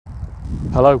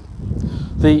Hello.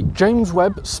 The James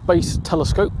Webb Space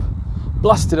Telescope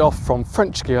blasted off from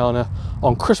French Guiana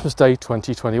on Christmas Day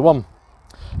 2021,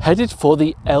 headed for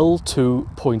the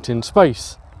L2 point in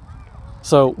space.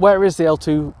 So where is the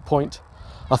L2 point?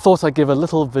 I thought I'd give a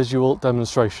little visual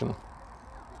demonstration.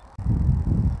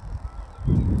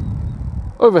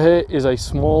 Over here is a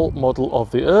small model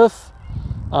of the Earth,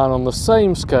 and on the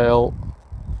same scale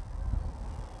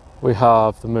we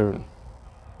have the Moon.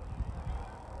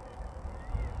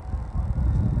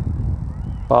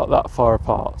 About that far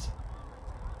apart.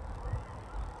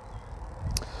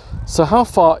 So how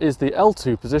far is the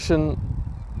L2 position?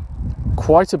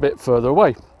 Quite a bit further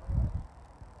away.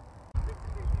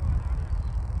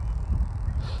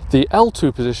 The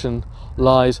L2 position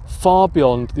lies far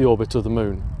beyond the orbit of the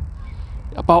Moon,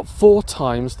 about 4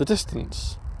 times the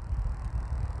distance.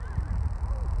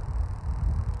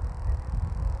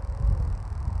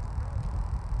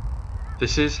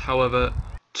 This is, however,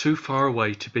 too far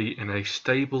away to be in a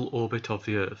stable orbit of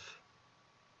the Earth.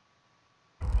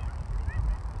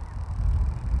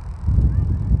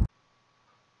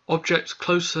 Objects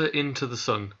closer into the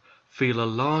Sun feel a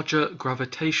larger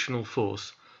gravitational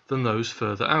force than those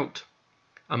further out,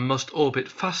 and must orbit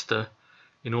faster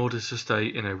in order to stay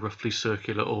in a roughly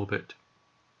circular orbit.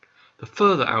 The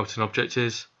further out an object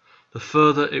is, the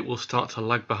further it will start to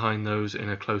lag behind those in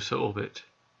a closer orbit.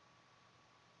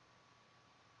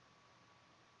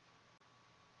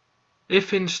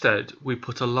 If instead we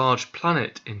put a large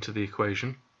planet into the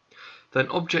equation, then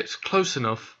objects close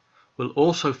enough will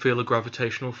also feel a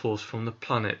gravitational force from the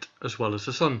planet as well as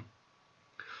the Sun.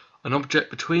 An object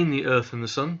between the Earth and the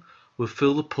Sun will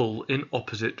feel the pull in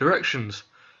opposite directions,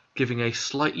 giving a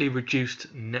slightly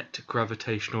reduced net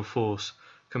gravitational force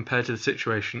compared to the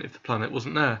situation if the planet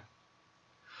wasn't there.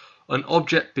 An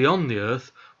object beyond the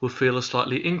Earth will feel a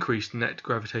slightly increased net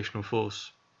gravitational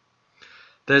force.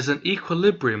 There's an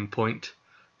equilibrium point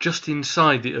just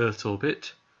inside the Earth's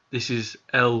orbit. This is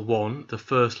L1, the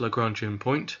first Lagrangian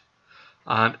point,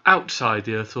 and outside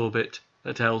the Earth orbit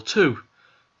at L2,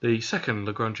 the second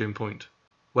Lagrangian point,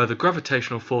 where the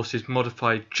gravitational force is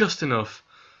modified just enough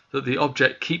that the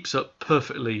object keeps up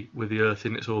perfectly with the Earth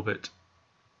in its orbit.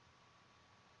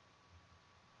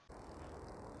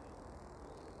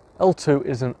 L2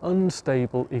 is an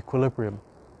unstable equilibrium.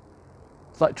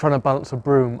 It's like trying to balance a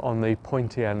broom on the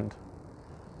pointy end.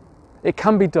 It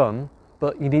can be done,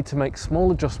 but you need to make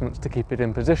small adjustments to keep it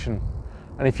in position.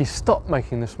 And if you stop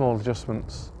making the small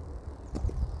adjustments,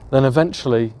 then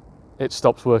eventually it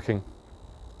stops working.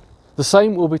 The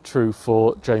same will be true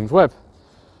for James Webb.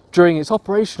 During its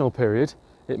operational period,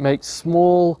 it makes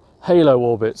small halo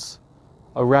orbits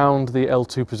around the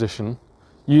L2 position,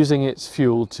 using its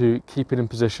fuel to keep it in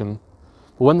position.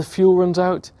 But when the fuel runs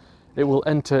out, it will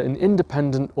enter an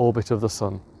independent orbit of the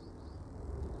Sun.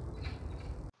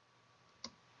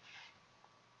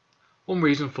 One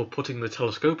reason for putting the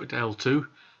telescope at L2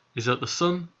 is that the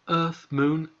Sun, Earth,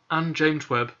 Moon and James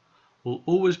Webb will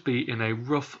always be in a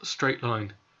rough straight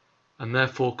line, and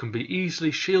therefore can be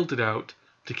easily shielded out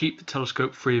to keep the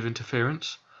telescope free of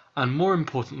interference, and more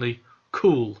importantly,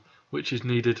 cool, which is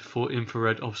needed for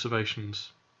infrared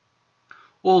observations.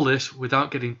 All this without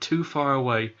getting too far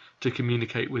away to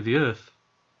communicate with the Earth.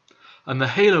 And the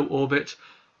halo orbit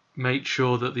makes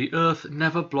sure that the Earth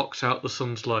never blocks out the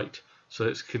Sun's light, so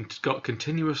it's got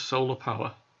continuous solar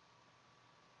power.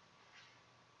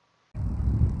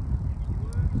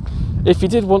 If you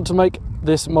did want to make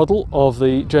this model of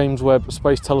the James Webb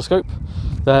Space Telescope,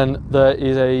 then there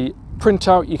is a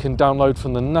printout you can download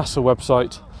from the NASA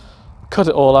website, cut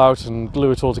it all out and glue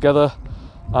it all together,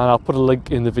 and I'll put a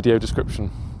link in the video description.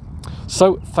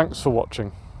 So thanks for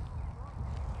watching.